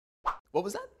What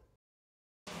was that?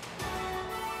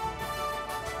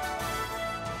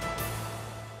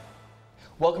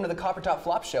 Welcome to the Coppertop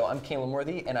Flop Show. I'm Caleb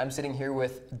Worthy, and I'm sitting here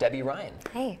with Debbie Ryan.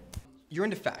 Hey. You're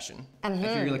into fashion. I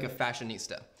hear you're like a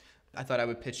fashionista. I thought I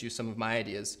would pitch you some of my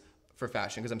ideas for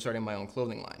fashion because I'm starting my own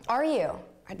clothing line. Are you?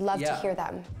 I'd love to hear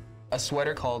them. A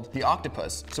sweater called the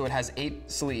Octopus. So it has 8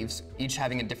 sleeves, each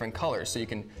having a different color, so you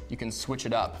can switch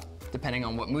it up depending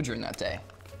on what mood you're in that day.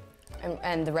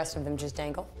 And the rest of them just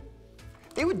dangle?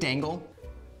 They would dangle.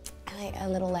 I like a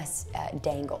little less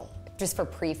dangle. Just for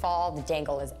pre-fall, the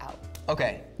dangle is out.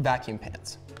 Okay, vacuum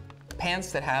pants.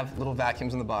 Pants that have little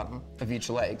vacuums on the bottom of each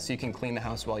leg so you can clean the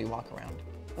house while you walk around.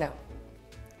 No.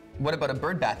 What about a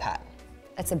bird bath hat?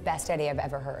 That's the best idea I've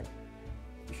ever heard.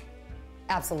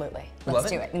 Absolutely. Love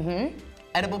Let's do it.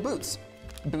 Edible boots.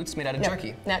 Boots made out of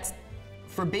jerky. Next.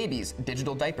 For babies,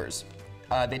 digital diapers.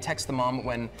 They text the mom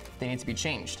when they need to be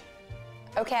changed.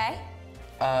 Okay.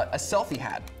 A selfie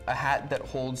hat. A hat that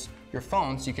holds your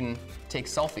phone so you can take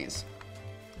selfies.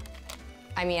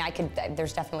 I mean,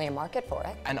 there's definitely a market for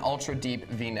it. An ultra deep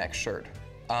V-neck shirt.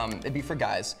 It'd be for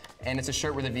guys, and it's a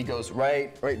shirt where the V goes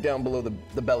right down below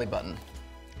the belly button.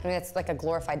 I mean, it's like a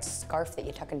glorified scarf that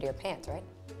you tuck into your pants, right?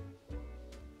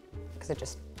 Because it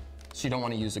just... So you don't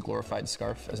want to use a glorified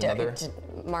scarf as another?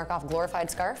 Mark off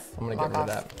glorified scarf. I'm gonna get rid of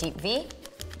that. Deep V.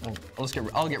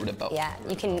 I'll get rid of both. Yeah,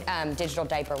 you can digital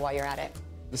diaper while you're at it.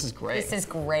 This is great. This is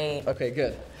great. Okay,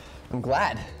 good. I'm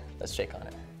glad. Let's shake on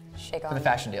it. Shake on For the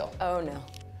fashion deal. Oh no.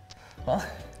 Well,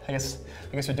 I guess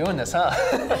we're doing this, huh?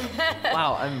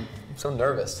 Wow, I'm so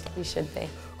nervous. You should be.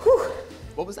 Whew.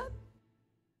 What was that?